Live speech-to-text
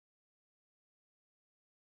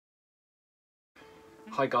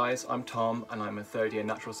Hi guys, I'm Tom and I'm a third year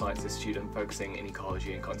natural sciences student focusing in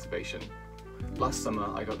ecology and conservation. Last summer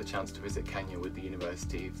I got the chance to visit Kenya with the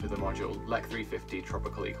university for the module LEC 350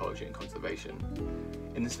 Tropical Ecology and Conservation.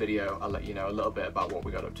 In this video I'll let you know a little bit about what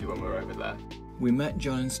we got up to when we were over there. We met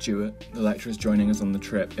John and Stuart, the lecturers joining us on the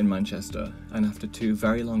trip in Manchester, and after 2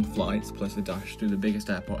 very long flights plus a dash through the biggest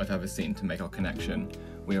airport I've ever seen to make our connection,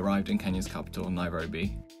 we arrived in Kenya's capital,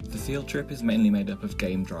 Nairobi. The field trip is mainly made up of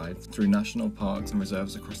game drives through national parks and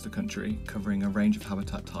reserves across the country, covering a range of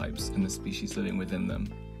habitat types and the species living within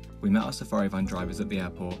them. We met our safari van drivers at the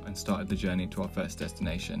airport and started the journey to our first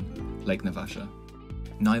destination, Lake Naivasha.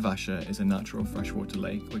 Naivasha is a natural freshwater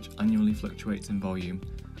lake which annually fluctuates in volume,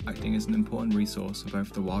 acting as an important resource for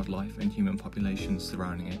both the wildlife and human populations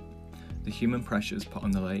surrounding it. The human pressures put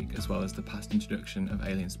on the lake, as well as the past introduction of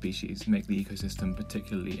alien species, make the ecosystem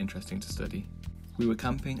particularly interesting to study. We were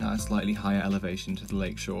camping at a slightly higher elevation to the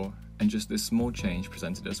lake shore, and just this small change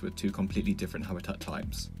presented us with 2 completely different habitat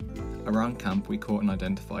types. Around camp we caught and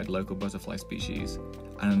identified local butterfly species,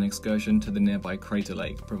 and an excursion to the nearby crater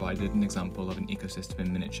lake provided an example of an ecosystem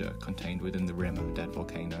in miniature contained within the rim of a dead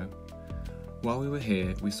volcano. While we were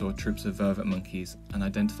here, we saw troops of vervet monkeys and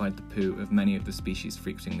identified the poo of many of the species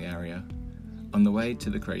frequenting the area. On the way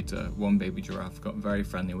to the crater, one baby giraffe got very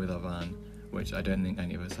friendly with our van, which I don't think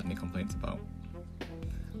any of us had any complaints about.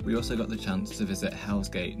 We also got the chance to visit Hell's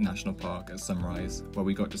Gate National Park at sunrise, where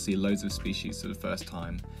we got to see loads of species for the first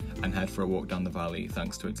time and head for a walk down the valley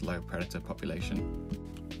thanks to its low predator population.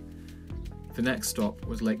 The next stop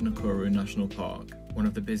was Lake Nakuru National Park, one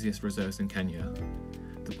of the busiest reserves in Kenya.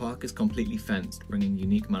 The park is completely fenced, bringing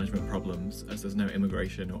unique management problems as there's no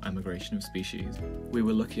immigration or emigration of species. We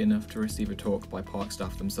were lucky enough to receive a talk by park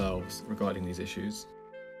staff themselves regarding these issues.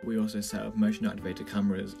 We also set up motion-activated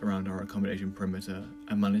cameras around our accommodation perimeter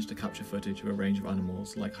and managed to capture footage of a range of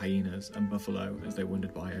animals like hyenas and buffalo as they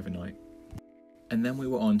wandered by overnight. And then we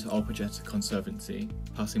were on to Olpejeta Conservancy,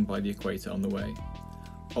 passing by the equator on the way.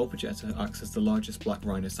 Olpejeta acts as the largest black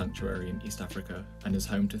rhino sanctuary in East Africa and is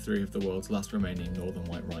home to 3 of the world's last remaining northern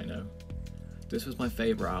white rhino. This was my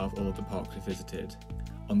favourite out of all of the parks we visited.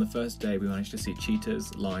 On the first day we managed to see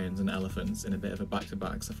cheetahs, lions and elephants in a bit of a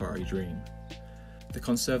back-to-back safari dream. The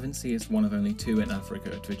Conservancy is one of only 2 in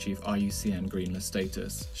Africa to achieve IUCN Green List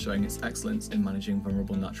status, showing its excellence in managing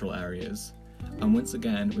vulnerable natural areas. And once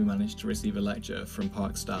again we managed to receive a lecture from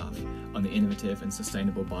park staff on the innovative and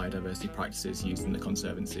sustainable biodiversity practices used in the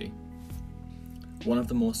Conservancy. One of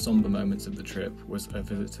the more sombre moments of the trip was a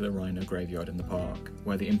visit to the rhino graveyard in the park,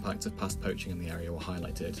 where the impacts of past poaching in the area were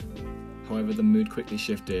highlighted. However, the mood quickly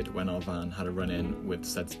shifted when our van had a run-in with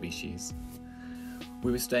said species.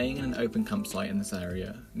 We were staying in an open campsite in this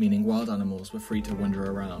area, meaning wild animals were free to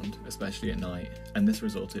wander around, especially at night, and this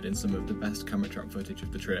resulted in some of the best camera trap footage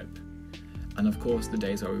of the trip. And of course the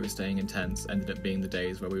days where we were staying in tents ended up being the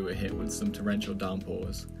days where we were hit with some torrential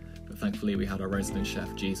downpours, but thankfully we had our resident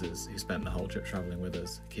chef Jesus, who spent the whole trip travelling with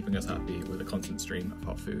us, keeping us happy with a constant stream of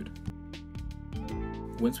hot food.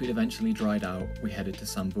 Once we'd eventually dried out, we headed to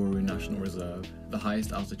Samburu National Reserve, the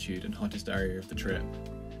highest altitude and hottest area of the trip.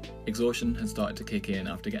 Exhaustion had started to kick in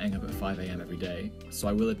after getting up at 5 AM every day, so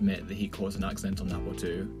I will admit the heat caused an accidental nap or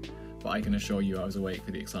 2, but I can assure you I was awake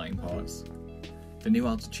for the exciting parts. The new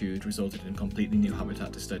altitude resulted in completely new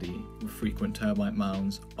habitat to study, with frequent termite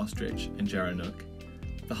mounds, ostrich and gerenuk.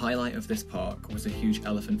 The highlight of this park was a huge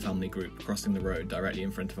elephant family group crossing the road directly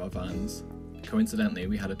in front of our vans. Coincidentally,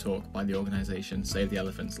 we had a talk by the organisation Save the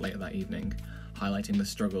Elephants later that evening, highlighting the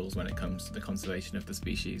struggles when it comes to the conservation of the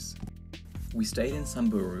species. We stayed in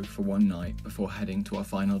Samburu for 1 night before heading to our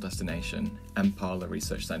final destination, Impala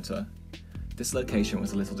Research Centre. This location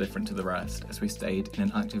was a little different to the rest, as we stayed in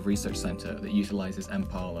an active research centre that utilises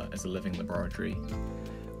Impala as a living laboratory.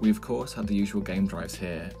 We of course had the usual game drives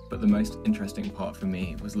here, but the most interesting part for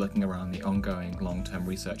me was looking around the ongoing long-term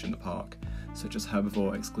research in the park, such as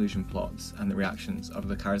herbivore exclusion plots and the reactions of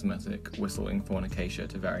the charismatic whistling thorn acacia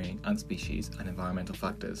to varying ant species and environmental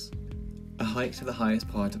factors. A hike to the highest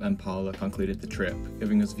part of Impala concluded the trip,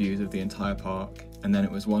 giving us views of the entire park, and then it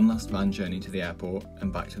was one last van journey to the airport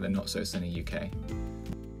and back to the not-so-sunny UK.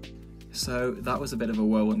 So that was a bit of a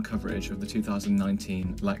whirlwind coverage of the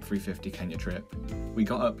 2019 LEC 350 Kenya trip. We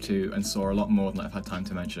got up to and saw a lot more than I've had time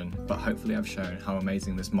to mention, but hopefully I've shown how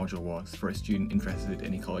amazing this module was for a student interested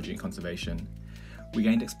in ecology and conservation. We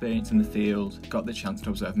gained experience in the field, got the chance to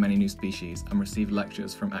observe many new species, and received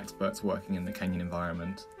lectures from experts working in the Kenyan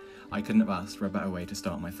environment. I couldn't have asked for a better way to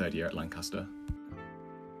start my 3rd year at Lancaster.